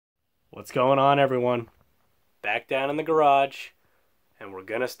What's going on, everyone? Back down in the garage, and we're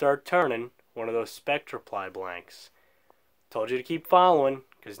gonna start turning one of those Spectraply blanks. Told you to keep following,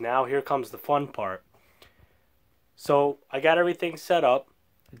 because now here comes the fun part. So I got everything set up,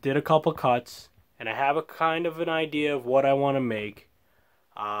 did a couple cuts, and I have a kind of an idea of what I want to make.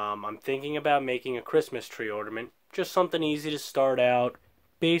 I'm thinking about making a Christmas tree ornament, just something easy to start out,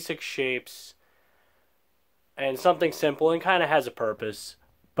 basic shapes, and something simple and kind of has a purpose.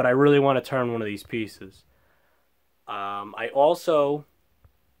 But I really want to turn one of these pieces. I also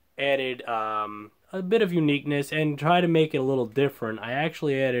added a bit of uniqueness and try to make it a little different. I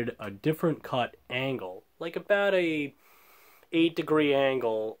actually added a different cut angle, like about a 8-degree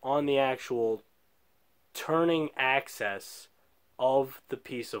angle on the actual turning axis of the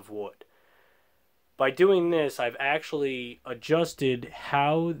piece of wood. By doing this, I've actually adjusted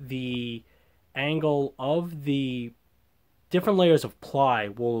how the angle of the different layers of ply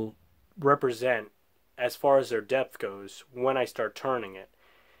will represent as far as their depth goes when I start turning it.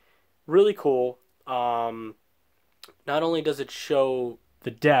 Really cool. Not only does it show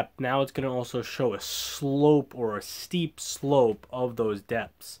the depth, now it's going to also show a slope or a steep slope of those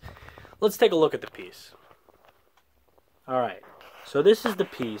depths. Let's take a look at the piece. Alright, so this is the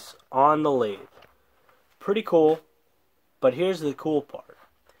piece on the lathe. Pretty cool, but here's the cool part.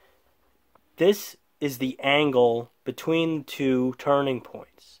 This is the angle between the two turning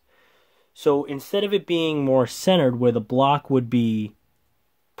points. So instead of it being more centered where the block would be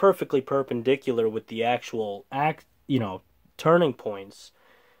perfectly perpendicular with the actual turning points,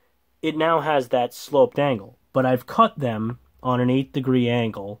 it now has that sloped angle. But I've cut them on an 8-degree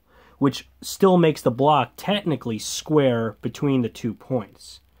angle, which still makes the block technically square between the 2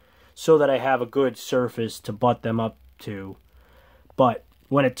 points, so that I have a good surface to butt them up to. But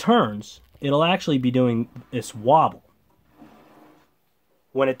when it turns, it'll actually be doing this wobble.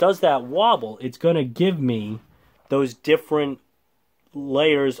 When it does that wobble, it's going to give me those different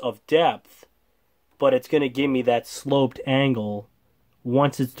layers of depth, but it's going to give me that sloped angle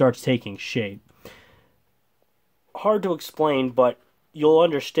once it starts taking shape. Hard to explain, but you'll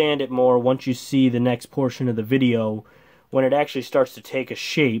understand it more once you see the next portion of the video, when it actually starts to take a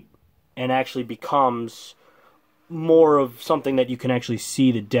shape and actually becomes more of something that you can actually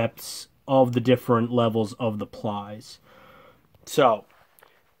see the depths of the different levels of the plies. So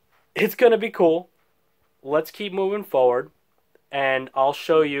it's going to be cool. Let's keep moving forward, and I'll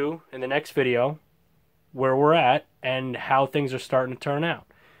show you in the next video where we're at and how things are starting to turn out.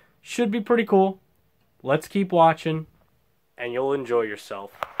 Should be pretty cool. Let's keep watching, and you'll enjoy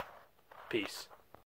yourself. Peace.